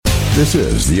This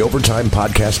is the Overtime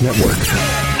Podcast Network.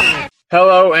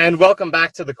 Hello, and welcome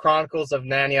back to the Chronicles of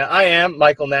Nania. I am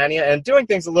Michael Nania, and doing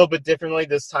things a little bit differently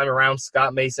this time around.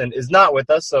 Scott Mason is not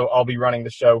with us, so I'll be running the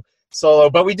show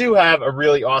solo. But we do have a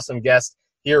really awesome guest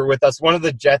here with us. One of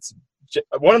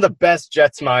the best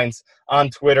Jets minds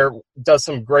on Twitter, does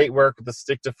some great work with the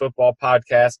Stick to Football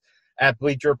podcast at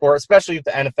Bleacher Report, especially with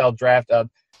the NFL draft.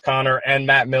 Connor and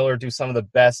Matt Miller do some of the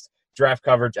best draft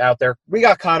coverage out there. We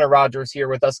got Connor Rogers here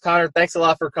with us. Connor, thanks a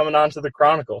lot for coming on to the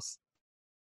Chronicles.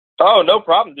 Oh, no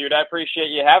problem, dude. I appreciate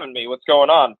you having me. What's going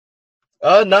on?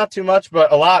 Not too much,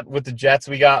 but a lot with the Jets.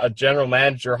 We got a general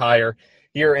manager hire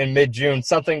here in mid-June,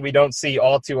 something we don't see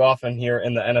all too often here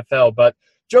in the NFL. But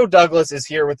Joe Douglas is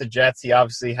here with the Jets. He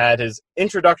obviously had his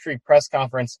introductory press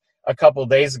conference a couple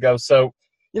days ago. So,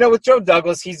 with Joe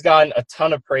Douglas, he's gotten a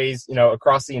ton of praise,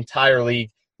 across the entire league.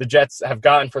 The Jets have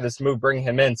gotten for this move, bringing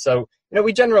him in. So,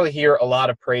 we generally hear a lot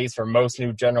of praise for most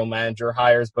new general manager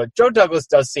hires, but Joe Douglas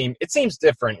seems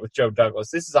different with Joe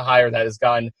Douglas. This is a hire that has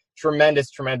gotten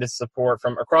tremendous support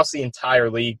from across the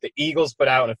entire league. The Eagles put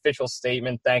out an official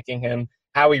statement thanking him.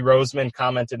 Howie Roseman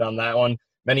commented on that one.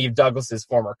 Many of Douglas's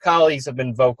former colleagues have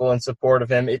been vocal in support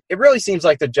of him. It really seems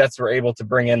like the Jets were able to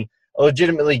bring in a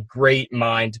legitimately great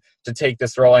mind to take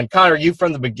this role. And Connor, you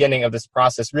from the beginning of this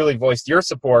process really voiced your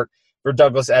support for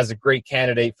Douglas as a great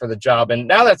candidate for the job. And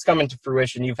now that's coming to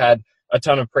fruition. You've had a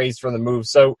ton of praise for the move.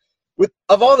 So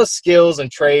of all the skills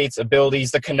and traits,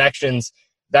 abilities, the connections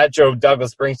that Joe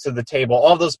Douglas brings to the table,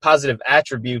 all those positive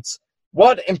attributes,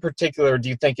 what in particular do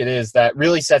you think it is that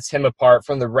really sets him apart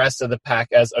from the rest of the pack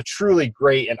as a truly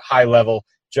great and high-level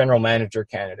general manager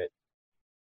candidate?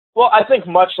 Well, I think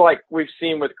much like we've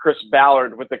seen with Chris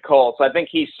Ballard with the Colts, I think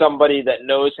he's somebody that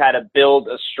knows how to build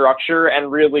a structure and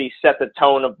really set the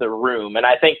tone of the room. And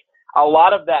I think a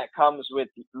lot of that comes with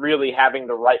really having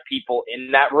the right people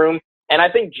in that room. And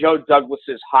I think Joe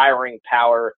Douglas's hiring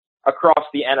power across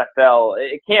the NFL,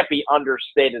 it can't be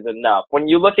understated enough. When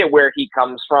you look at where he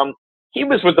comes from, he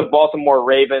was with the Baltimore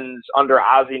Ravens under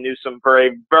Ozzie Newsome for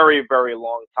a very, very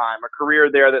long time, a career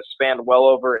there that spanned well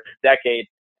over a decade.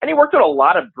 And he worked with a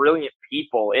lot of brilliant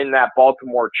people in that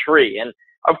Baltimore tree. And,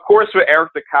 of course, with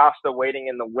Eric DeCosta waiting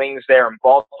in the wings there in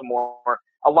Baltimore,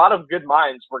 a lot of good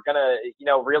minds were going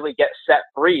to, really get set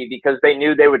free because they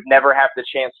knew they would never have the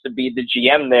chance to be the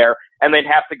GM there, and they'd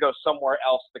have to go somewhere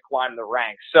else to climb the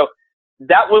ranks. So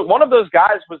that was one of those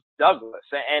guys was Douglas,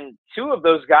 and two of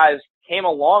those guys came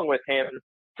along with him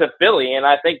to Philly. And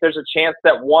I think there's a chance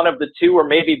that one of the two, or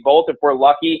maybe both if we're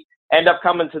lucky, end up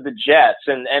coming to the Jets.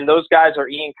 And those guys are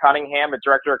Ian Cunningham, a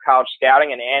director of college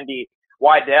scouting, and Andy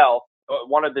Weidel,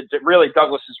 one of really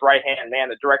Douglas's right-hand man,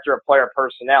 the director of player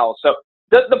personnel. So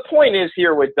the point is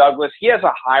here with Douglas, he has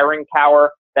a hiring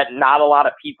power that not a lot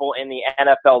of people in the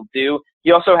NFL do.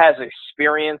 He also has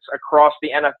experience across the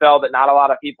NFL that not a lot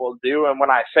of people do. And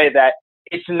when I say that,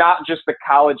 it's not just the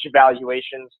college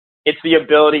evaluations. It's the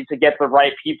ability to get the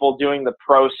right people doing the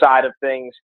pro side of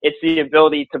things. It's the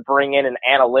ability to bring in an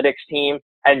analytics team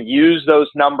and use those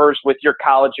numbers with your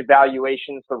college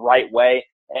evaluations the right way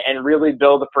and really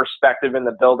build a perspective in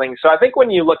the building. So I think when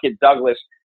you look at Douglas,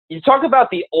 you talk about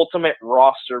the ultimate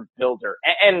roster builder.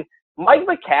 And Mike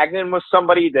McCagnon was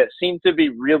somebody that seemed to be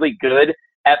really good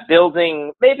at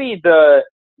building maybe the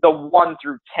 1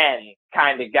 through 10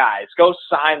 kind of guys. Go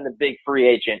sign the big free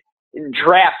agent.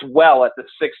 Draft well at the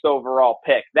 6th overall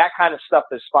pick. That kind of stuff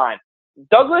is fine.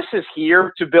 Douglas is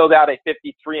here to build out a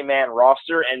 53-man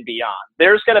roster and beyond.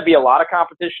 There's going to be a lot of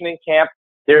competition in camp.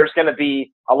 There's going to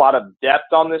be a lot of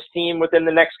depth on this team within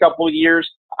the next couple of years.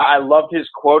 I loved his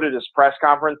quote at his press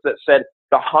conference that said,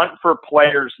 "The hunt for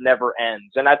players never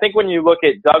ends." And I think when you look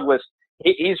at Douglas,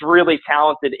 he's really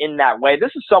talented in that way.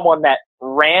 This is someone that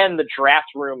ran the draft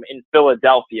room in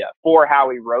Philadelphia for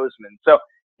Howie Roseman. So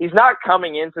he's not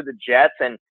coming into the Jets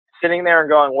and sitting there and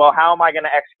going, well, how am I going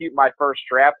to execute my first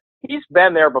draft? He's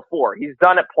been there before. He's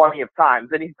done it plenty of times,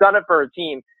 and he's done it for a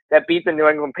team that beat the New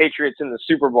England Patriots in the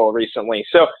Super Bowl recently.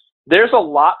 So there's a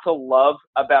lot to love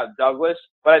about Douglas,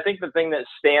 but I think the thing that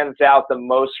stands out the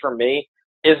most for me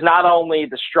is not only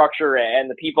the structure and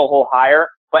the people he'll hire,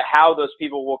 but how those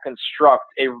people will construct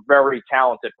a very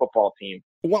talented football team.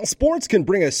 While sports can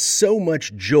bring us so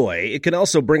much joy, it can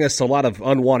also bring us a lot of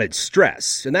unwanted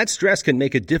stress, and that stress can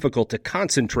make it difficult to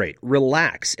concentrate,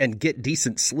 relax, and get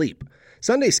decent sleep.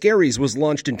 Sunday Scaries was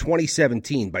launched in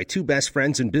 2017 by two best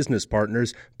friends and business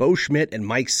partners, Bo Schmidt and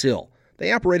Mike Sill.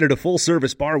 They operated a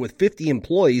full-service bar with 50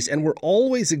 employees and were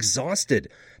always exhausted.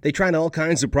 They tried all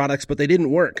kinds of products, but they didn't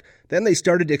work. Then they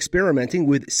started experimenting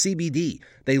with CBD.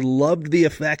 They loved the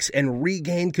effects and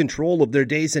regained control of their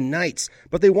days and nights,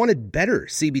 but they wanted better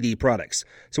CBD products.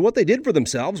 So what they did for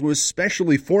themselves was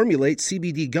specially formulate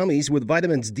CBD gummies with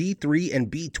vitamins D3 and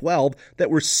B12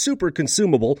 that were super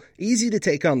consumable, easy to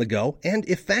take on the go, and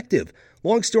effective.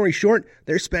 Long story short,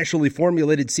 their specially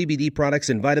formulated CBD products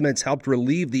and vitamins helped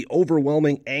relieve the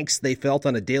overwhelming angst they felt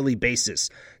on a daily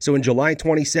basis. So in July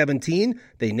 2017,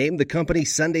 they named the company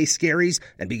Sunday Scaries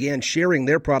and began sharing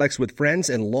their products with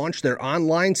friends and launched their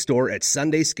online store at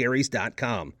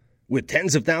sundayscaries.com. With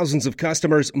tens of thousands of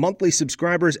customers, monthly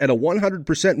subscribers, and a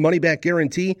 100% money-back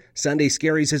guarantee, Sunday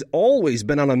Scaries has always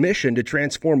been on a mission to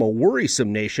transform a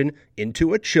worrisome nation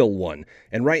into a chill one.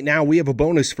 And right now, we have a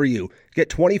bonus for you. Get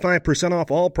 25%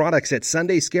 off all products at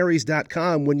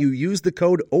sundayscaries.com when you use the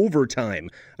code OVERTIME.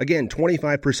 Again,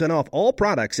 25% off all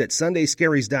products at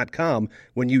sundayscaries.com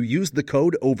when you use the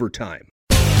code OVERTIME.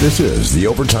 This is the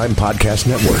Overtime Podcast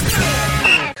Network.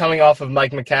 Coming off of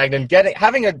Mike McCagnon,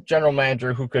 having a general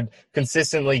manager who could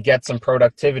consistently get some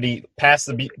productivity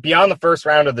beyond the first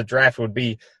round of the draft would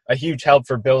be a huge help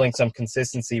for building some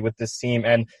consistency with this team.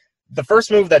 And the first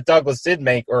move that Douglas did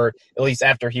make, or at least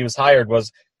after he was hired,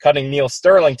 was cutting Neil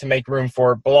Sterling to make room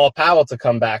for Bilal Powell to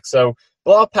come back. So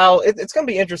Bilal Powell, it's going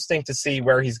to be interesting to see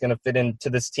where he's going to fit into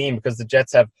this team because the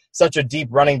Jets have such a deep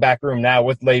running back room now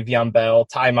with Le'Veon Bell,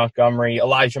 Ty Montgomery,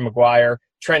 Elijah McGuire,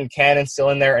 Trent Cannon still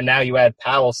in there, and now you add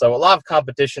Powell. So a lot of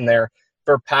competition there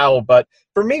for Powell. But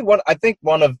for me, I think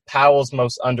one of Powell's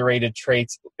most underrated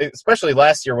traits, especially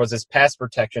last year, was his pass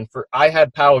protection. I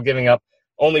had Powell giving up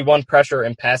only one pressure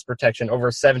in pass protection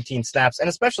over 17 snaps, and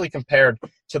especially compared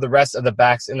to the rest of the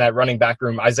backs in that running back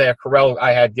room. Isaiah Correll,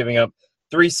 I had giving up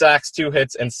 3 sacks, 2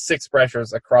 hits, and 6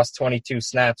 pressures across 22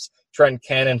 snaps. Trent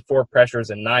Cannon, 4 pressures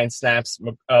and 9 snaps.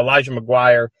 Elijah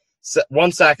McGuire,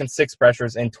 1 sack and 6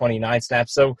 pressures in 29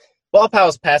 snaps. So Bilal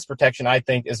Powell's pass protection, I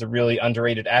think, is a really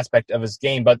underrated aspect of his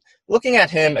game. But looking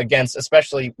at him against,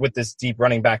 especially with this deep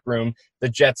running back room the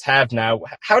Jets have now,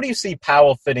 how do you see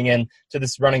Powell fitting in to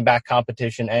this running back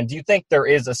competition? And do you think there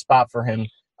is a spot for him,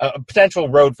 a potential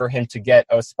road for him to get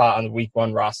a spot on the Week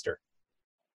 1 roster?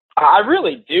 I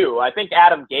really do. I think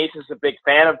Adam Gase is a big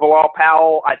fan of Bilal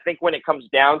Powell. I think when it comes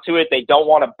down to it, they don't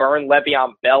want to burn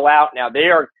Le'Veon Bell out. Now,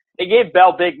 they gave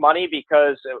Bell big money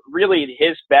because really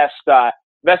his best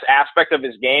aspect of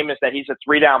his game is that he's a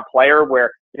 3-down player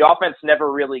where the offense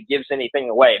never really gives anything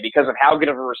away because of how good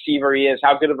of a receiver he is,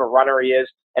 how good of a runner he is,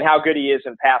 and how good he is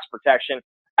in pass protection.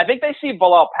 I think they see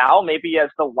Bilal Powell maybe as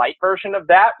the light version of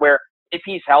that, where if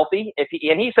he's healthy,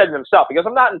 and he said it himself, because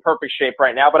I'm not in perfect shape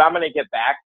right now, but I'm going to get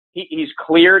back. He's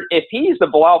cleared. If he's the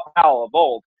Bilal Powell of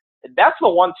old, that's the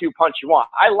 1-2 punch you want.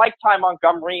 I like Ty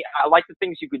Montgomery. I like the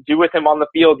things you could do with him on the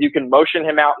field. You can motion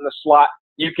him out in the slot.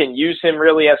 You can use him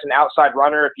really as an outside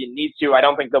runner if you need to. I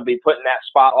don't think they'll be put in that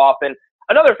spot often.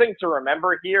 Another thing to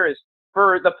remember here is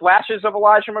for the flashes of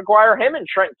Elijah McGuire, him and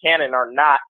Trent Cannon are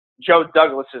not Joe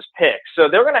Douglas's picks. So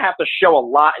they're going to have to show a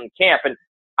lot in camp. And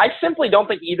I simply don't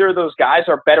think either of those guys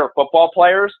are better football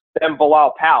players than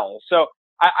Bilal Powell. So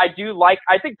I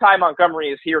think Ty Montgomery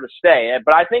is here to stay,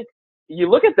 but I think you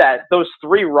look at those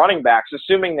 3 running backs,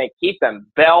 assuming they keep them,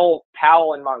 Bell,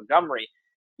 Powell, and Montgomery,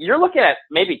 you're looking at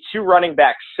maybe 2 running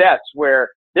back sets where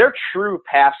they're true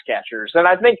pass catchers. And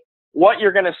I think what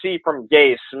you're going to see from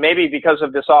Gase, maybe because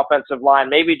of this offensive line,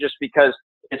 maybe just because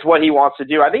it's what he wants to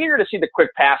do, I think you're going to see the quick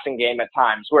passing game at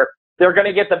times where they're going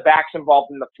to get the backs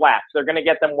involved in the flats. They're going to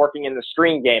get them working in the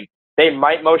screen game. They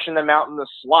might motion them out in the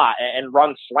slot and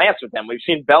run slants with them. We've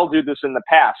seen Bell do this in the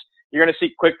past. You're going to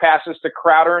see quick passes to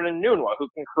Crowder and Enunwa, who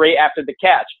can create after the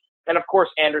catch. And, of course,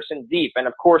 Anderson deep. And,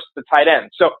 of course, the tight end.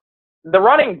 So the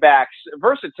running backs,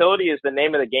 versatility is the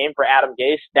name of the game for Adam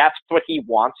Gase. That's what he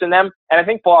wants in them. And I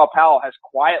think Bilal Powell has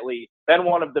quietly been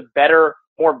one of the better,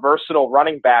 more versatile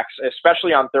running backs,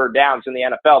 especially on third downs in the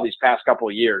NFL these past couple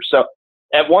of years. So,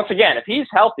 once again, if he's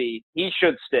healthy, he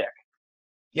should stick.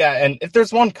 Yeah, and if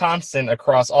there's one constant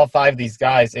across all 5 of these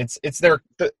guys, it's their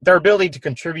ability to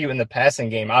contribute in the passing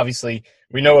game. Obviously,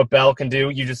 we know what Bell can do.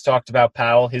 You just talked about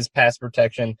Powell, his pass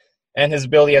protection, and his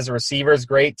ability as a receiver is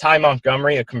great. Ty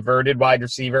Montgomery, a converted wide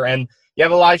receiver, and you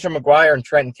have Elijah McGuire and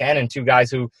Trent Cannon, 2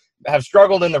 guys who have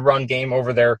struggled in the run game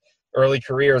over their early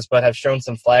careers, but have shown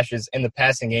some flashes in the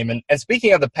passing game. And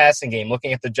speaking of the passing game,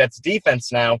 looking at the Jets'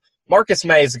 defense now, Marcus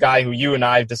Maye is a guy who you and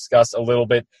I have discussed a little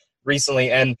bit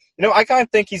recently. And, I kind of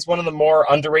think he's one of the more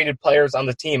underrated players on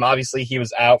the team. Obviously, he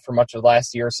was out for much of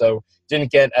last year, so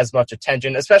didn't get as much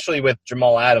attention, especially with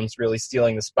Jamal Adams really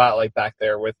stealing the spotlight back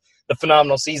there with the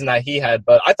phenomenal season that he had.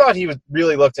 But I thought he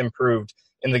really looked improved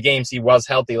in the games he was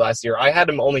healthy last year. I had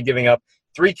him only giving up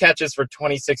 3 catches for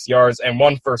 26 yards and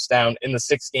 1 first down in the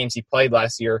 6 games he played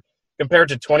last year, compared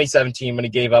to 2017 when he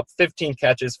gave up 15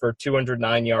 catches for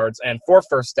 209 yards and 4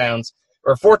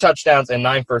 touchdowns and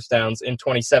 9 first downs in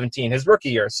 2017, his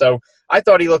rookie year. So I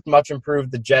thought he looked much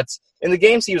improved. The Jets, in the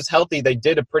games he was healthy, they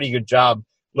did a pretty good job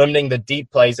limiting the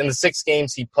deep plays. In the 6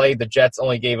 games he played, the Jets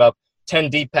only gave up 10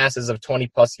 deep passes of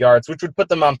 20-plus yards, which would put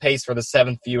them on pace for the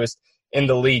 7th fewest in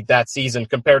the league that season,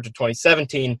 compared to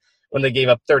 2017 when they gave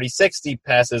up 36 deep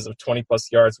passes of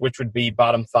 20-plus yards, which would be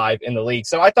bottom 5 in the league.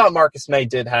 So I thought Marcus Maye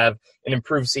did have an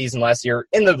improved season last year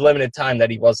in the limited time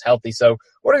that he was healthy. So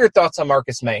what are your thoughts on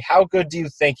Marcus Maye? How good do you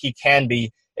think he can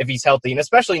be if he's healthy? And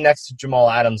especially next to Jamal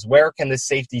Adams, where can this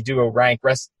safety duo rank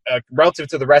relative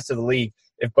to the rest of the league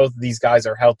if both of these guys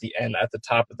are healthy and at the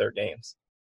top of their games?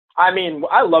 I mean,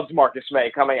 I loved Marcus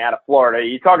Maye coming out of Florida.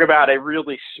 You talk about a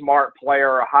really smart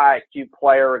player, a high IQ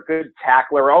player, a good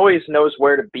tackler, always knows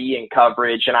where to be in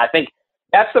coverage. And I think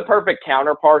that's the perfect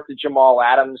counterpart to Jamal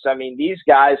Adams. I mean, these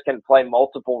guys can play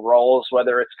multiple roles,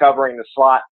 whether it's covering the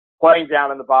slot, playing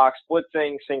down in the box,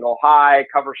 blitzing, single high,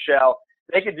 cover shell.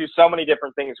 They can do so many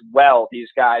different things well, these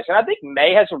guys. And I think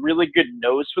Maye has a really good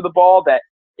nose for the ball that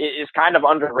is kind of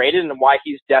underrated and why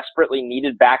he's desperately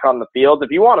needed back on the field. If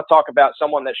you want to talk about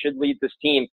someone that should lead this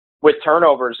team with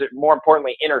turnovers, more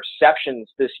importantly, interceptions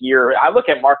this year, I look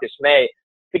at Marcus Maye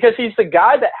because he's the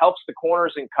guy that helps the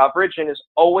corners in coverage and is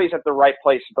always at the right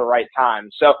place at the right time.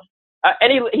 So,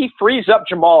 and he frees up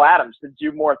Jamal Adams to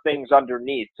do more things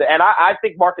underneath. And I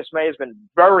think Marcus Maye has been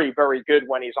very, very good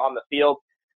when he's on the field.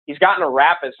 He's gotten a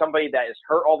rap as somebody that is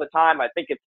hurt all the time. I think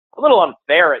it's a little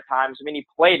unfair at times. I mean, he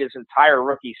played his entire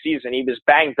rookie season. He was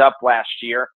banged up last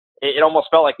year. It almost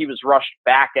felt like he was rushed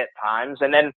back at times.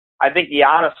 And then I think he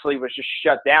honestly was just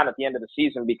shut down at the end of the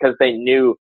season because they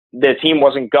knew the team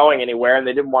wasn't going anywhere and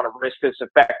they didn't want to risk this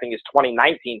affecting his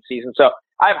 2019 season. So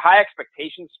I have high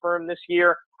expectations for him this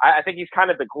year. I think he's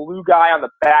kind of the glue guy on the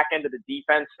back end of the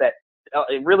defense that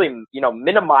it really,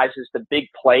 minimizes the big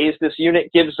plays this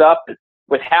unit gives up.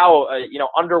 With how,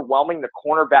 underwhelming the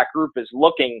cornerback group is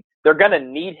looking, they're going to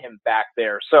need him back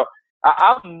there. So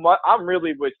I'm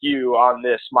really with you on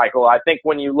this, Michael. I think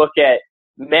when you look at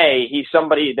Maye, he's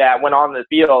somebody that when on the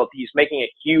field, he's making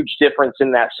a huge difference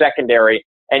in that secondary.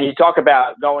 And you talk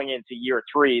about going into year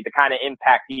 3, the kind of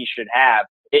impact he should have.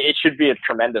 It should be a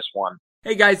tremendous one.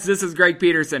 Hey guys, this is Greg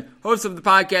Peterson, host of the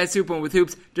podcast Hoopin' with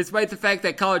Hoops. Despite the fact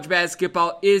that college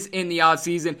basketball is in the off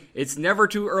season, it's never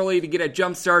too early to get a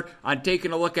jump start on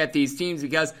taking a look at these teams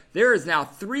because there is now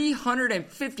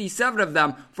 357 of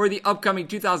them for the upcoming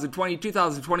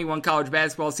 2020-2021 college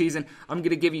basketball season. I'm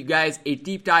going to give you guys a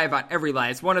deep dive on every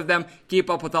last one of them, keep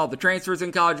up with all the transfers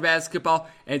in college basketball,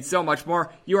 and so much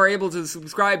more. You are able to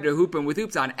subscribe to Hoopin' with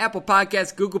Hoops on Apple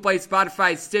Podcasts, Google Play,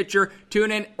 Spotify, Stitcher,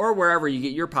 TuneIn, or wherever you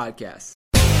get your podcasts.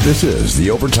 This is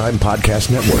the Overtime Podcast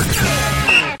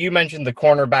Network. You mentioned the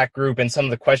cornerback group and some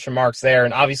of the question marks there,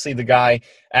 and obviously the guy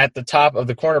at the top of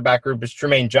the cornerback group is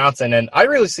Trumaine Johnson, and I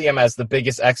really see him as the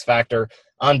biggest X factor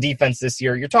on defense this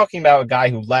year. You're talking about a guy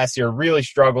who last year really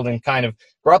struggled and kind of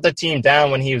brought the team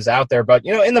down when he was out there, but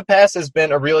in the past has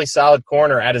been a really solid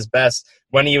corner at his best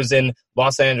when he was in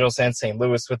Los Angeles and St.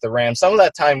 Louis with the Rams, some of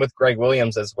that time with Greg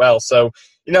Williams as well. So,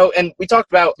 and we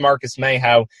talked about Marcus Maye,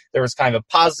 how there was kind of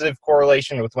a positive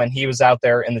correlation with when he was out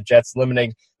there and the Jets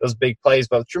limiting those big plays.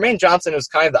 But Trumaine Johnson was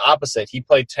kind of the opposite. He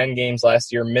played 10 games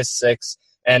last year, missed 6.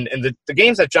 And in the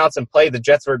games that Johnson played, the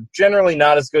Jets were generally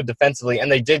not as good defensively,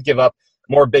 and they did give up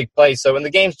more big plays. So in the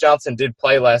games Johnson did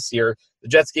play last year, the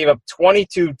Jets gave up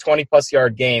 22 20-plus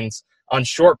yard gains on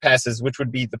short passes, which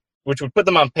would put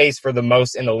them on pace for the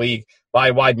most in the league by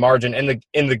a wide margin.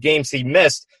 In the games he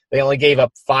missed, they only gave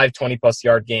up 5 20-plus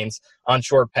yard gains on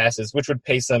short passes, which would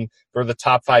pace them for the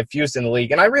top 5 fewest in the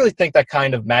league. And I really think that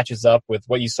kind of matches up with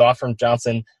what you saw from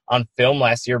Johnson on film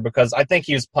last year, because I think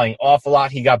he was playing off a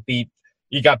lot. He got beat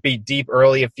deep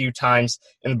early a few times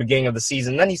in the beginning of the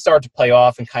season. Then he started to play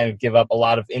off and kind of give up a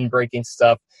lot of in-breaking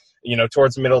stuff,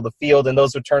 towards the middle of the field, and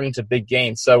those would turn into big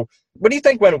gains. So what do you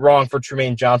think went wrong for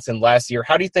Trumaine Johnson last year?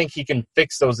 How do you think he can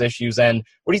fix those issues? And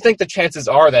what do you think the chances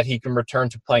are that he can return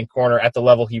to playing corner at the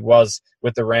level he was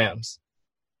with the Rams?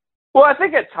 Well, I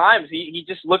think at times he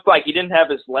just looked like he didn't have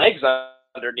his legs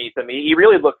underneath him. He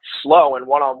really looked slow in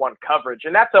one-on-one coverage,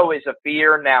 and that's always a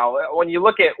fear. Now, when you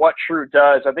look at what True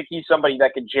does, I think he's somebody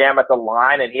that can jam at the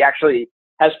line, and he actually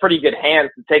has pretty good hands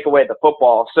to take away the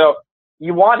football. So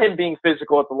you want him being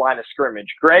physical at the line of scrimmage.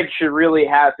 Greg should really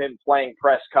have him playing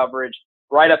press coverage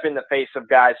right up in the face of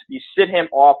guys. If you sit him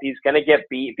off, he's going to get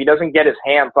beat. If he doesn't get his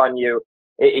hands on you,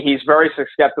 he's very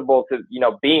susceptible to,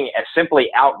 being simply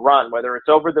outrun, whether it's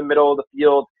over the middle of the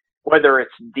field, whether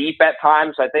it's deep at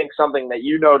times. I think something that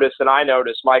you noticed and I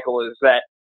noticed, Michael, is that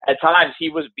at times he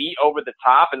was beat over the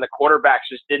top and the quarterbacks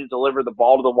just didn't deliver the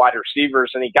ball to the wide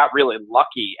receivers, and he got really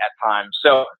lucky at times.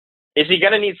 So is he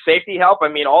going to need safety help? I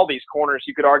mean, all these corners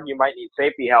you could argue might need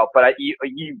safety help, but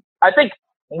I think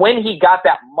when he got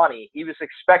that money, he was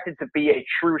expected to be a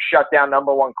true shutdown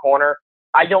number one corner.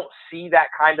 I don't see that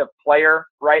kind of player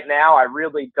right now. I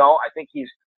really don't. I think he's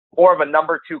more of a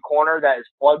number two corner that is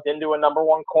plugged into a number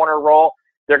one corner role.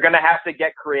 They're going to have to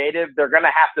get creative. They're going to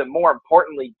have to, more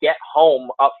importantly, get home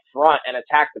up front and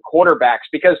attack the quarterbacks,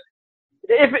 because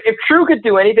if True could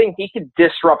do anything, he could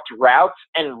disrupt routes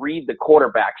and read the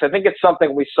quarterbacks. I think it's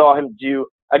something we saw him do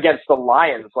against the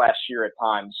Lions last year at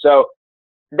times. So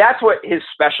that's what his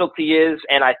specialty is.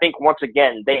 And I think, once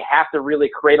again, they have to really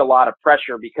create a lot of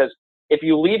pressure, because if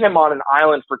you leave him on an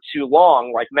island for too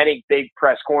long, like many big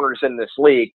press corners in this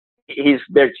league,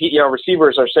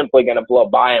 receivers are simply going to blow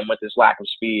by him with his lack of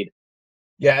speed.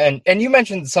 Yeah, and you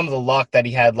mentioned some of the luck that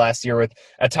he had last year with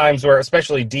at times where,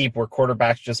 especially deep, where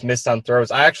quarterbacks just missed on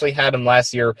throws. I actually had him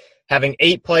last year having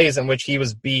 8 plays in which he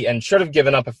was beat and should have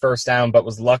given up a first down, but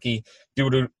was lucky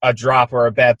due to a drop or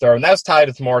a bad throw. And that was tied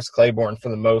with Morris Claiborne for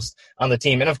the most on the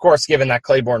team. And, of course, given that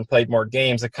Claiborne played more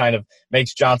games, it kind of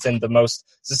makes Johnson the most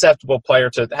susceptible player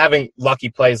to having lucky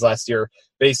plays last year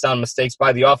based on mistakes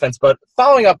by the offense. But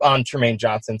following up on Trumaine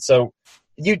Johnson, so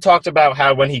you talked about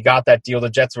how when he got that deal, the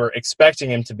Jets were expecting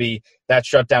him to be that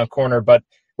shutdown corner. But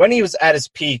when he was at his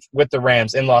peak with the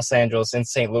Rams in Los Angeles, in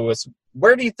St. Louis,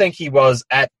 where do you think he was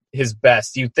at his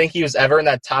best? Do you think he was ever in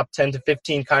that top 10 to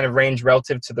 15 kind of range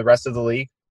relative to the rest of the league?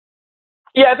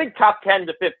 Yeah, I think top 10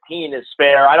 to 15 is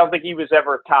fair. I don't think he was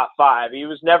ever top 5. He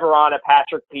was never on a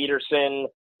Patrick Peterson,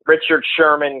 Richard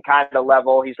Sherman kind of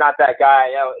level. He's not that guy.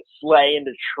 Slay in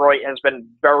Detroit has been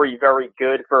very, very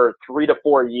good for 3 to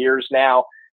 4 years now.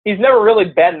 He's never really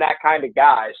been that kind of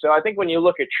guy. So I think when you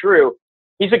look at True,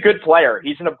 he's a good player.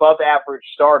 He's an above average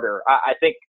starter. I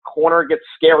think corner gets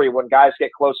scary when guys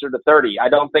get closer to 30. I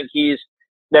don't think he's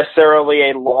necessarily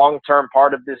a long-term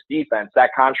part of this defense.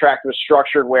 That contract was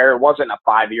structured where it wasn't a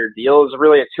 5-year deal. It was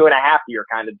really a 2.5-year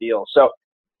kind of deal. So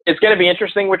it's going to be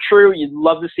interesting with True. You'd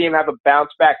love to see him have a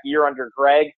bounce-back year under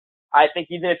Greg. I think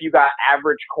even if you got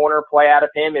average corner play out of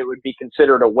him, it would be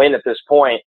considered a win at this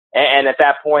point. And at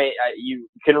that point, you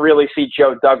can really see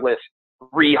Joe Douglas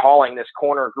rehauling this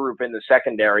corner group in the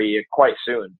secondary quite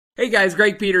soon. Hey guys,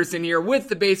 Greg Peterson here with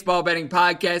the Baseball Betting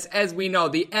Podcast. As we know,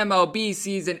 the MLB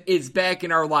season is back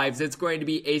in our lives. It's going to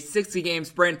be a 60-game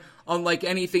sprint unlike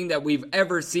anything that we've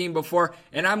ever seen before.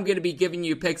 And I'm going to be giving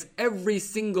you picks every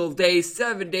single day,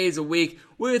 7 days a week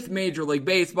with Major League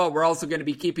Baseball. We're also going to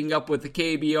be keeping up with the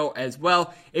KBO as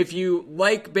well. If you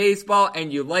like baseball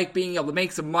and you like being able to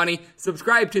make some money,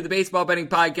 subscribe to the Baseball Betting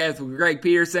Podcast with Greg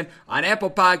Peterson on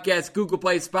Apple Podcasts, Google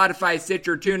Play, Spotify,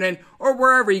 Stitcher, TuneIn, or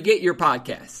wherever you get your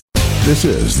podcasts. This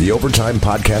is the Overtime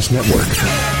Podcast Network.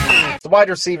 The wide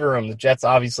receiver room, the Jets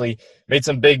obviously made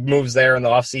some big moves there in the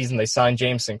offseason. They signed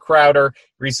Jameson Crowder,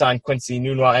 re-signed Quincy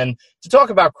Nunwa. And to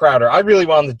talk about Crowder, I really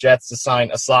wanted the Jets to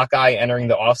sign a slot guy entering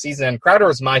the offseason, and Crowder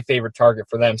was my favorite target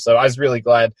for them. So I was really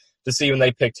glad to see when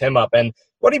they picked him up. And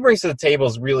what he brings to the table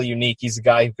is really unique. He's a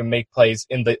guy who can make plays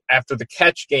in the after the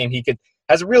catch game. He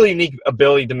has a really unique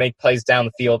ability to make plays down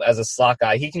the field as a slot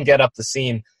guy. He can get up the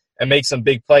seam and make some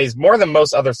big plays, more than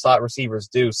most other slot receivers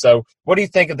do. So what do you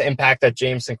think of the impact that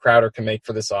Jameson Crowder can make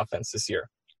for this offense this year?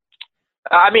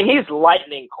 I mean, he's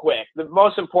lightning quick. The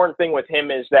most important thing with him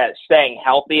is that staying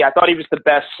healthy. I thought he was the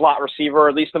best slot receiver, or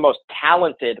at least the most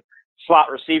talented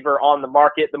slot receiver on the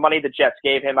market. The money the Jets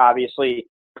gave him obviously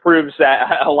proves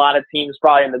that a lot of teams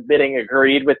probably in the bidding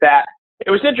agreed with that. It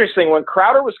was interesting. When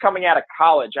Crowder was coming out of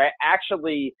college, I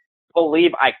actually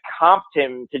believe I comped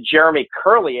him to Jeremy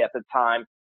Curley at the time.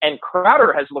 And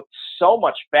Crowder has looked so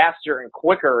much faster and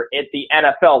quicker at the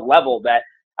NFL level that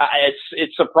it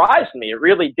surprised me. It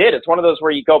really did. It's one of those where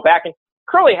you go back, and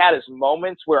Curley had his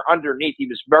moments where underneath he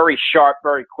was very sharp,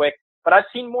 very quick. But I've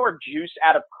seen more juice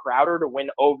out of Crowder to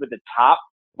win over the top,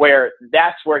 where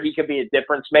that's where he could be a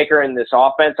difference maker in this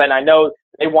offense. And I know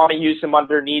they want to use him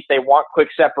underneath. They want quick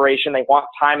separation. They want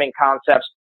timing concepts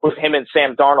with him and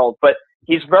Sam Darnold. But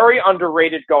he's very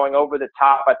underrated going over the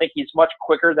top. I think he's much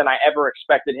quicker than I ever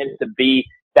expected him to be.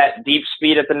 That deep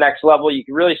speed at the next level, you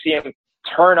can really see him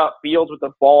turn up fields with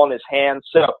the ball in his hands.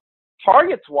 So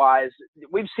targets-wise,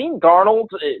 we've seen Darnold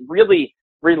really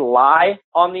rely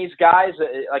on these guys,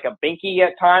 like a Binky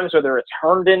at times, whether it's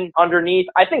Herndon underneath.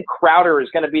 I think Crowder is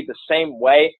going to be the same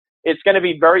way. It's going to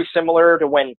be very similar to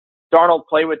when Darnold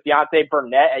play with Deontay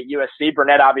Burnett at USC.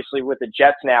 Burnett obviously with the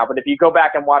Jets now, but if you go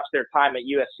back and watch their time at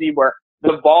USC where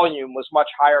the volume was much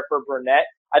higher for Burnett,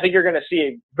 I think you're going to see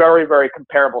a very, very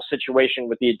comparable situation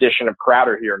with the addition of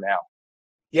Crowder here now.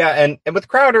 Yeah, and with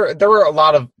Crowder, there were a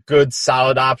lot of good,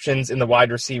 solid options in the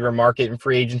wide receiver market in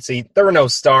free agency. There were no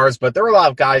stars, but there were a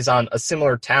lot of guys on a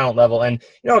similar talent level. And,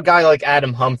 a guy like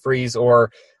Adam Humphries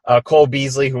or Cole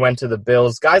Beasley, who went to the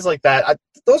Bills, guys like that,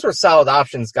 those were solid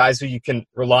options, guys who you can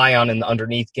rely on in the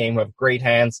underneath game, who have great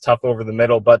hands, tough over the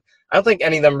middle. But I don't think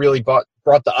any of them really brought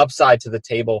the upside to the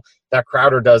table that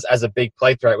Crowder does as a big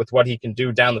play threat with what he can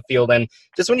do down the field. And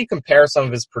just when you compare some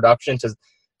of his production to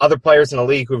other players in the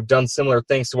league who have done similar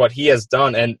things to what he has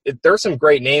done, and there are some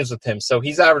great names with him. So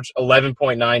he's averaged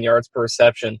 11.9 yards per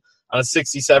reception on a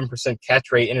 67%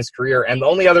 catch rate in his career. And the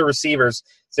only other receivers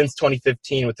since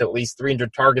 2015 with at least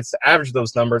 300 targets to average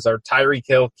those numbers are Tyreek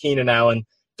Hill, Keenan Allen,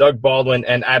 Doug Baldwin,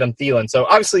 and Adam Thielen. So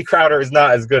obviously Crowder is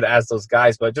not as good as those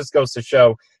guys, but it just goes to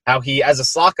show how he, as a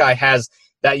slot guy, has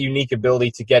that unique ability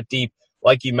to get deep,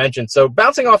 like you mentioned. So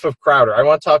bouncing off of Crowder, I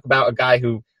want to talk about a guy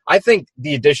who I think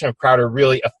the addition of Crowder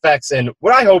really affects in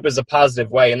what I hope is a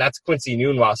positive way, and that's Quincy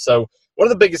Enunwa. So one of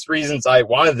the biggest reasons I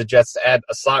wanted the Jets to add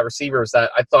a slot receiver is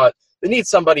that I thought they need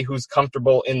somebody who's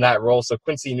comfortable in that role so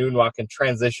Quincy Enunwa can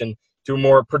transition to a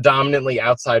more predominantly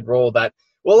outside role that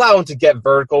will allow him to get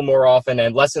vertical more often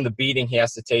and lessen the beating he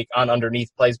has to take on underneath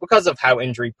plays because of how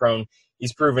injury-prone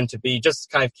he's proven to be, just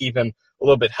to kind of keep him a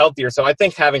little bit healthier. So I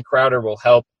think having Crowder will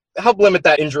help limit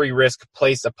that injury risk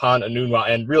placed upon Enunwa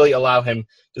and really allow him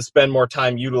to spend more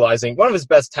time utilizing one of his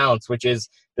best talents, which is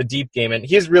the deep game. And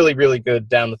he's really, really good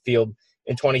down the field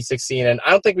in 2016, and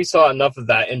I don't think we saw enough of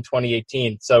that in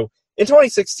 2018. So in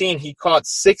 2016, he caught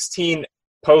 16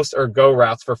 post or go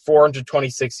routes for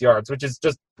 426 yards, which is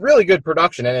just really good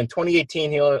production. And in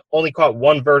 2018, he only caught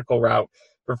one vertical route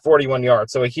for 41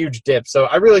 yards, so a huge dip. So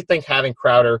I really think having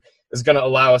Crowder is going to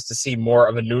allow us to see more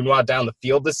of Enunwa down the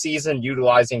field this season,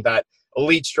 utilizing that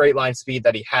elite straight line speed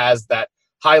that he has, that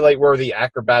highlight-worthy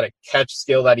acrobatic catch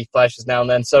skill that he flashes now and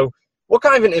then. So what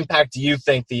kind of an impact do you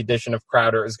think the addition of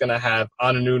Crowder is going to have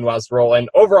on Enunwa's role? And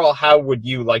overall, how would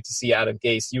you like to see Adam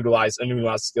Gase utilize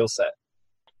Enunwa's skill set?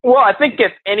 Well, I think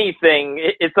if anything,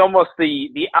 it's almost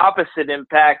the opposite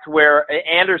impact where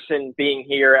Anderson being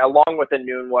here along with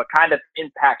Enunwa kind of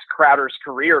impacts Crowder's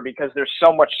career because there's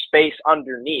so much space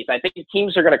underneath. I think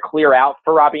teams are going to clear out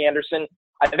for Robbie Anderson.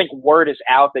 I think word is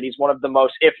out that he's one of the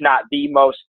most, if not the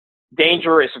most,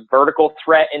 dangerous vertical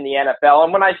threat in the NFL.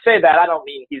 And when I say that, I don't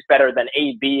mean he's better than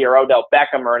AB or Odell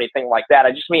Beckham or anything like that.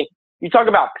 I just mean you talk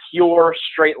about pure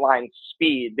straight line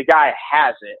speed. The guy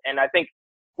has it. And I think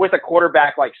with a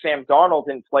quarterback like Sam Darnold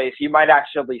in place, you might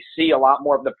actually see a lot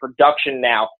more of the production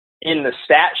now in the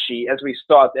stat sheet as we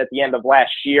saw at the end of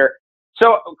last year.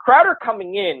 So Crowder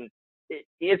coming in,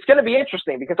 it's going to be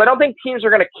interesting because I don't think teams are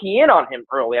going to key in on him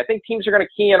early. I think teams are going to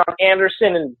key in on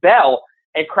Anderson and Bell,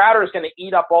 and Crowder is going to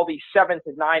eat up all these 7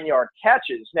 to 9 yard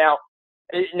catches. Now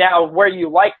where you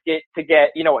like it to get,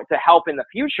 to help in the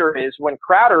future is when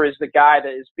Crowder is the guy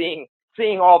that is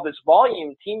seeing all this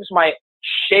volume, teams might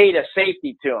shade a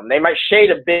safety to him. They might shade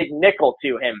a big nickel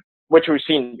to him, which we've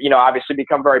seen, obviously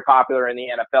become very popular in the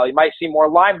NFL. You might see more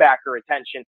linebacker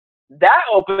attention. That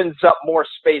opens up more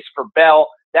space for Bell.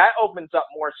 That opens up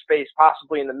more space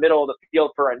possibly in the middle of the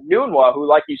field for Enunwa, who,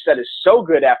 like you said, is so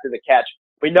good after the catch.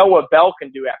 We know what Bell can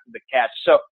do after the catch.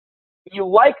 So you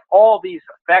like all these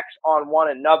effects on one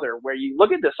another where you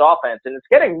look at this offense and it's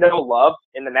getting no love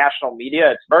in the national media.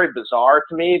 It's very bizarre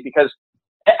to me because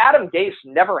Adam Gase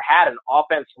never had an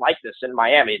offense like this in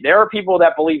Miami. There are people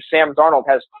that believe Sam Darnold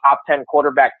has top 10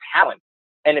 quarterback talent.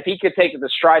 And if he could take the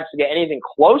strides to get anything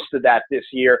close to that this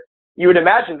year, you would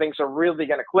imagine things are really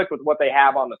going to click with what they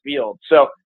have on the field. So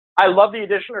I love the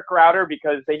addition of Crowder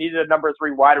because they needed a number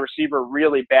 3 wide receiver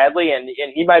really badly, and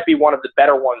he might be one of the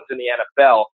better ones in the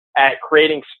NFL at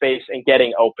creating space and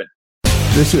getting open.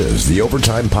 This is the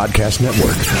Overtime Podcast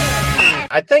Network.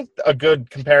 I think a good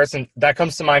comparison that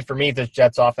comes to mind for me, the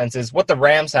Jets offense, is what the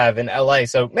Rams have in LA.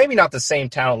 So maybe not the same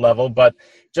talent level, but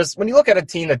just when you look at a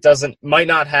team that might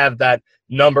not have that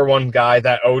number 1 guy,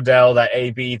 that Odell, that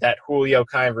AB, that Julio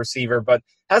kind of receiver, but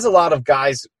has a lot of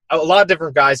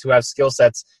different guys who have skill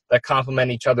sets that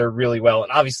complement each other really well,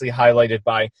 and obviously highlighted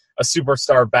by a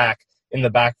superstar back in the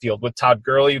backfield with Todd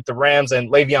Gurley with the Rams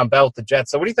and Le'Veon Bell with the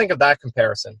Jets. So what do you think of that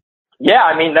comparison? Yeah,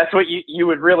 I mean, that's what you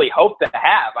would really hope to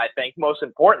have, I think, most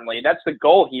importantly. That's the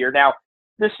goal here. Now,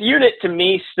 this unit to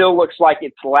me still looks like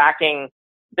it's lacking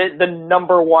the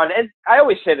number 1. And I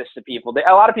always say this to people.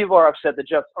 A lot of people are upset the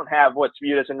Jets don't have what's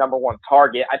viewed as a number 1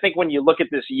 target. I think when you look at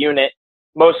this unit,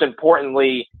 most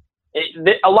importantly,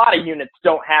 A lot of units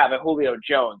don't have a Julio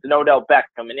Jones, an Odell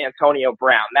Beckham, an Antonio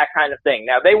Brown, that kind of thing.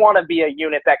 Now, they want to be a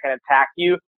unit that can attack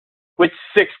you with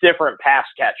 6 different pass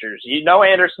catchers. You know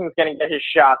Anderson's going to get his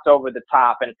shots over the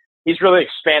top, and he's really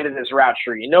expanded his route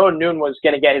tree. You know Noon was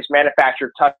going to get his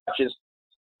manufactured touches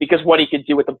because what he could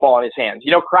do with the ball in his hands.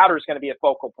 You know Crowder's going to be a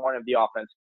focal point of the offense.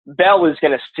 Bell is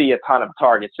going to see a ton of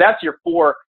targets. That's your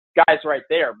 4 guys right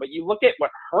there. But you look at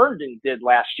what Herndon did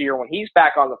last year when he's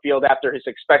back on the field after his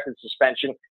expected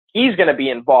suspension. He's going to be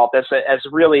involved as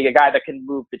really a guy that can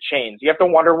move the chains. You have to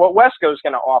wonder what Wesco's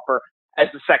going to offer as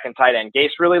the second tight end.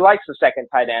 Gase really likes the second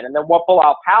tight end. And then what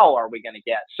Bilal Powell are we going to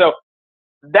get? So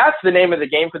that's the name of the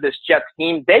game for this Jets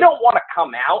team. They don't want to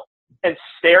come out and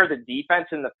stare the defense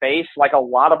in the face like a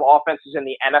lot of offenses in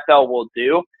the NFL will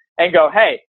do and go,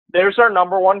 hey, there's our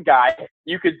number 1 guy.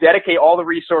 You could dedicate all the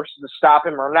resources to stop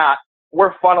him or not.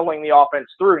 We're funneling the offense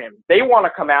through him. They want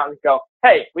to come out and go,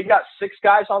 hey, we got 6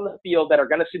 guys on the field that are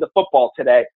going to see the football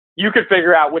today. You could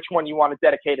figure out which one you want to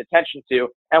dedicate attention to,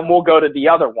 and we'll go to the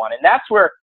other one. And that's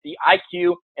where the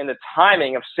IQ and the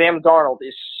timing of Sam Darnold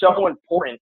is so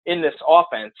important in this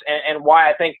offense, and why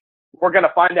I think we're going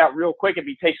to find out real quick if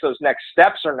he takes those next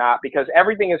steps or not, because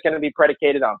everything is going to be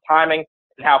predicated on timing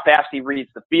and how fast he reads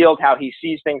the field, how he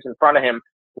sees things in front of him,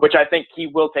 which I think he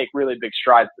will take really big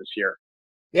strides this year.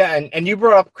 Yeah, and you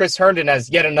brought up Chris Herndon as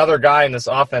yet another guy in this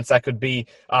offense that could be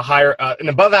a higher, an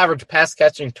above-average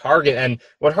pass-catching target. And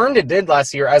what Herndon did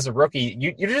last year as a rookie,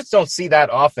 you just don't see that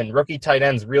often. Rookie tight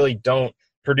ends really don't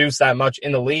produce that much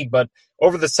in the league. But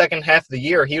over the second half of the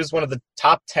year, he was one of the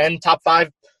top 10, top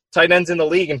 5 tight ends in the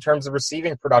league in terms of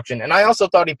receiving production. And I also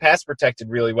thought he pass protected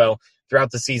really well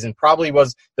throughout the season. Probably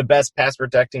was the best pass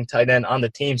protecting tight end on the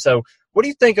team. So what do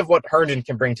you think of what Herndon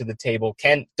can bring to the table?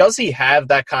 Does he have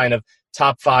that kind of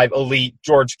top 5 elite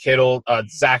George Kittle,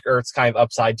 Zach Ertz kind of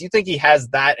upside? Do you think he has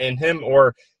that in him,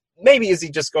 or maybe is he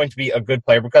just going to be a good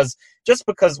player? Because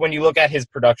when you look at his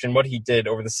production, what he did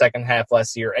over the second half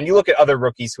last year, and you look at other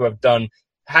rookies who have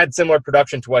had similar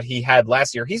production to what he had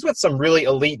last year, he's with some really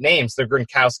elite names, the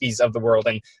Gronkowskis of the world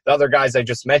and the other guys I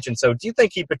just mentioned. So do you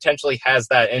think he potentially has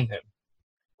that in him?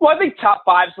 Well, I think top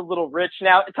 5 is a little rich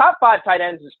now. Top 5 tight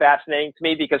ends is fascinating to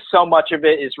me because so much of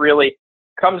it is really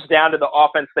comes down to the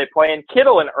offense they play. And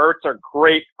Kittle and Ertz are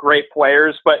great, great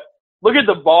players, but look at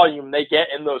the volume they get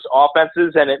in those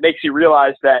offenses, and it makes you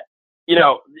realize that, you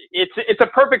know, it's a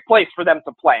perfect place for them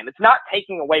to play. And it's not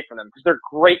taking away from them because they're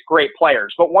great, great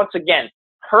players. But once again,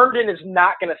 Herndon is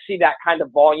not going to see that kind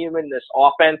of volume in this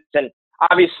offense. And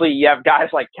obviously you have guys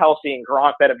like Kelsey and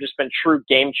Gronk that have just been true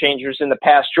game changers in the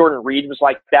past. Jordan Reed was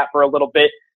like that for a little bit.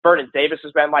 Vernon Davis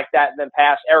has been like that in the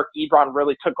past. Eric Ebron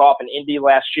really took off in Indy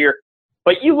last year.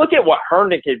 But you look at what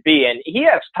Herndon could be, and he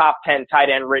has top 10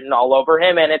 tight end written all over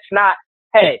him. And it's not,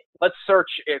 hey, let's search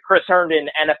Chris Herndon,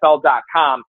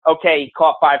 NFL.com. Okay, he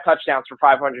caught 5 touchdowns for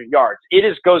 500 yards.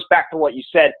 It goes back to what you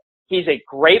said. He's a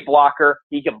great blocker.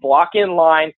 He can block in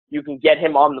line. You can get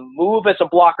him on the move as a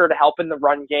blocker to help in the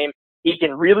run game. He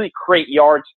can really create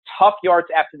yards, tough yards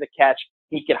after the catch.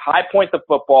 He can high point the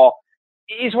football.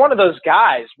 He's one of those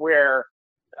guys where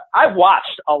I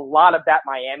watched a lot of that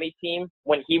Miami team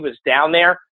when he was down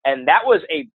there, and that was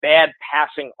a bad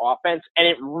passing offense, and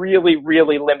it really,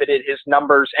 really limited his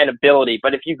numbers and ability.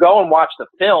 But if you go and watch the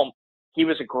film, he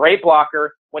was a great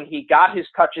blocker. When he got his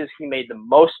touches, he made the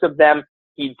most of them.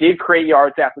 He did create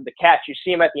yards after the catch. You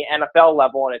see him at the NFL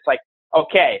level, and it's like,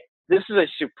 okay, this is a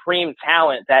supreme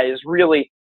talent that is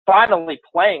really finally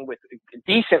playing with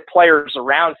decent players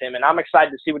around him, and I'm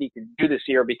excited to see what he can do this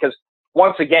year because,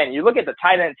 once again, you look at the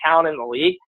tight end talent in the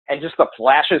league and just the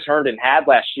flashes Herndon had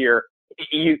last year,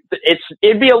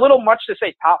 it'd be a little much to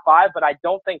say top 5, but I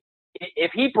don't think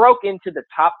if he broke into the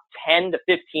top 10 to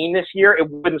 15 this year, it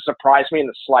wouldn't surprise me in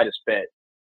the slightest bit.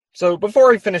 So before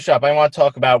we finish up, I want to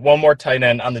talk about one more tight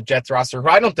end on the Jets roster who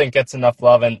I don't think gets enough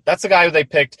love, and that's the guy who they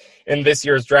picked in this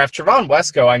year's draft, Trevon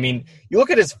Wesco. I mean, you look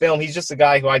at his film, he's just a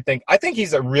guy who I think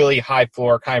he's a really high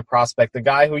floor kind of prospect, the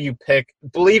guy who you pick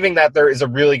believing that there is a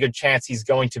really good chance he's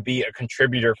going to be a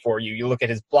contributor for you. You look at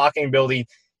his blocking ability,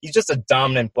 he's just a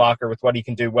dominant blocker with what he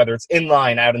can do, whether it's in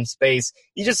line, out in space.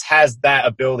 He just has that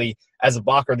ability as a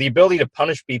blocker, the ability to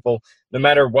punish people no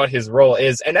matter what his role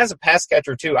is. And as a pass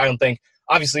catcher too, I don't think,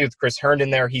 obviously with Chris Herndon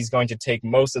there, he's going to take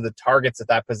most of the targets at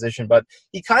that position, but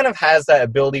he kind of has that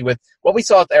ability with what we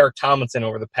saw with Eric Tomlinson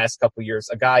over the past couple of years,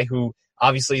 a guy who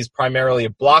obviously is primarily a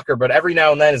blocker, but every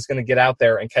now and then is going to get out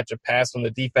there and catch a pass when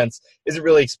the defense isn't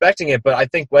really expecting it. But I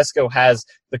think Wesco has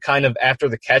the kind of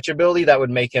after-the-catch ability that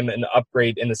would make him an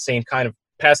upgrade in the same kind of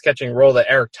pass-catching role that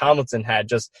Eric Tomlinson had.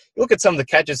 Just look at some of the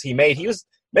catches he made. He was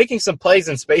making some plays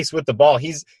in space with the ball.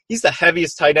 He's the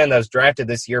heaviest tight end that was drafted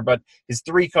this year, but his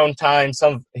three-cone time,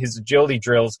 some of his agility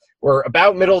drills were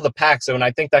about middle of the pack. So, and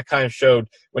I think that kind of showed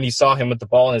when you saw him with the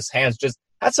ball in his hands, just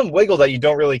had some wiggle that you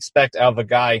don't really expect out of a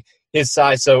guy his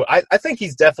size. So I think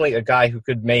he's definitely a guy who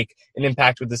could make an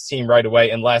impact with this team right away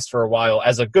and last for a while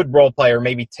as a good role player,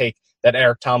 maybe take that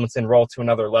Eric Tomlinson role to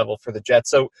another level for the Jets.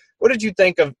 So what did you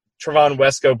think of Trevon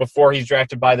Wesco before he's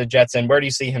drafted by the Jets, and where do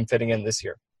you see him fitting in this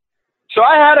year? So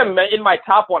I had him in my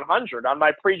top 100 on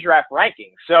my pre-draft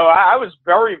ranking. So I was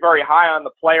very, very high on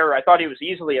the player. I thought he was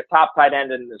easily a top tight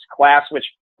end in this class, which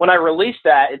when I released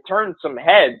that, it turned some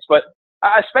heads. But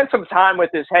I spent some time with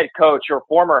his head coach, or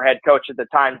former head coach at the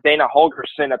time, Dana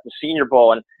Holgorsen, at the Senior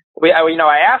Bowl. And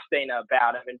I asked Dana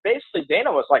about him, and basically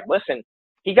Dana was like, listen,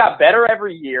 he got better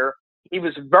every year. He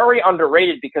was very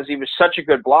underrated because he was such a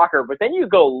good blocker. But then you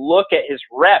go look at his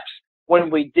reps when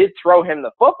we did throw him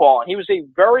the football, and he was a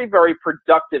very, very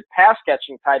productive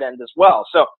pass-catching tight end as well.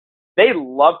 So they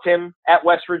loved him at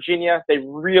West Virginia. They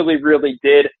really, really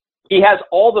did. He has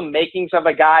all the makings of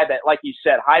a guy that, like you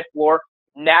said, high floor,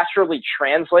 naturally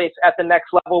translates at the next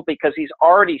level because he's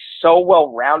already so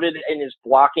well-rounded in his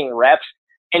blocking reps,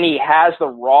 and he has the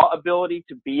raw ability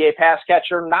to be a pass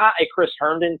catcher, not a Chris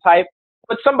Herndon type,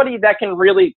 but somebody that can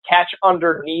really catch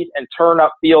underneath and turn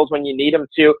up fields when you need him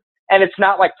to. And it's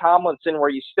not like Tomlinson where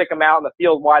you stick him out in the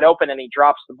field wide open and he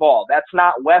drops the ball. That's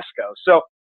not Wesco. So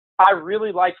I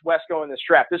really liked Wesco in this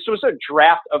draft. This was a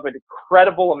draft of an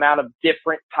incredible amount of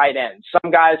different tight ends.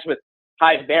 Some guys with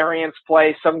high variance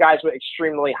play, some guys with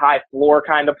extremely high floor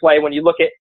kind of play. When you look at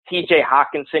TJ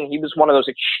Hawkinson, he was one of those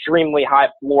extremely high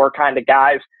floor kind of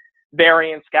guys.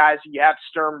 Variance guys, you have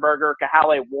Sternberger,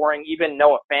 Kahale Warring, even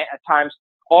Noah Fant at times,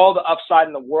 all the upside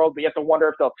in the world, but you have to wonder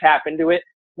if they'll tap into it.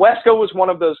 Wesco was one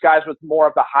of those guys with more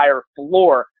of the higher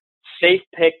floor, safe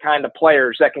pick kind of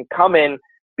players that can come in,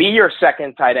 be your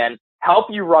second tight end, help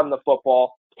you run the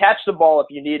football, catch the ball if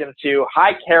you need him to,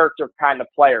 high character kind of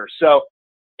players. So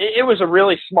it was a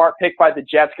really smart pick by the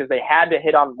Jets because they had to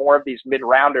hit on more of these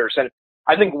mid-rounders. And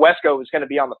I think Wesco is going to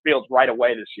be on the field right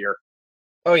away this year.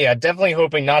 Oh, yeah, definitely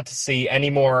hoping not to see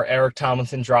any more Eric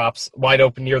Tomlinson drops wide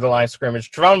open near the line of scrimmage.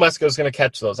 Trevon Wesco is going to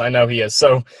catch those. I know he is.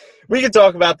 So we could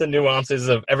talk about the nuances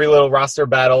of every little roster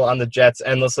battle on the Jets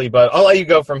endlessly, but I'll let you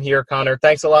go from here, Connor.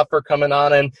 Thanks a lot for coming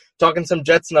on and talking some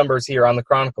Jets numbers here on the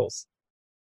Chronicles.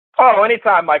 Oh,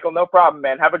 anytime, Michael. No problem,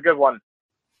 man. Have a good one.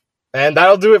 And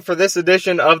that'll do it for this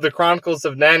edition of the Chronicles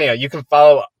of Nania. You can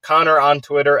follow Connor on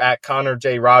Twitter at Connor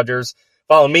J. Rogers.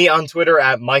 Follow me on Twitter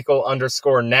at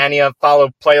Michael_Nania.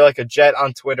 Follow Play Like a Jet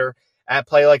on Twitter at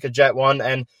PlayLikeAJet1.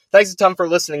 And thanks a ton for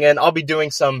listening in. I'll be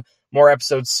doing some more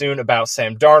episodes soon about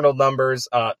Sam Darnold numbers,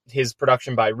 his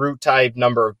production by route type,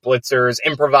 number of blitzers,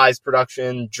 improvised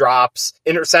production, drops,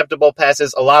 interceptable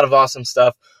passes, a lot of awesome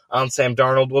stuff on Sam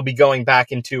Darnold. We'll be going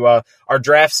back into our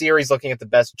draft series, looking at the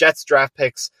best Jets draft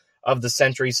picks of the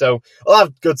century. So a lot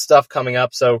of good stuff coming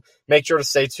up. So make sure to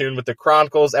stay tuned with the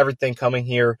Chronicles, everything coming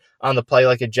here on the Play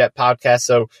Like a Jet podcast.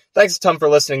 So thanks a ton for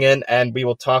listening in, and we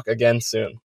will talk again soon.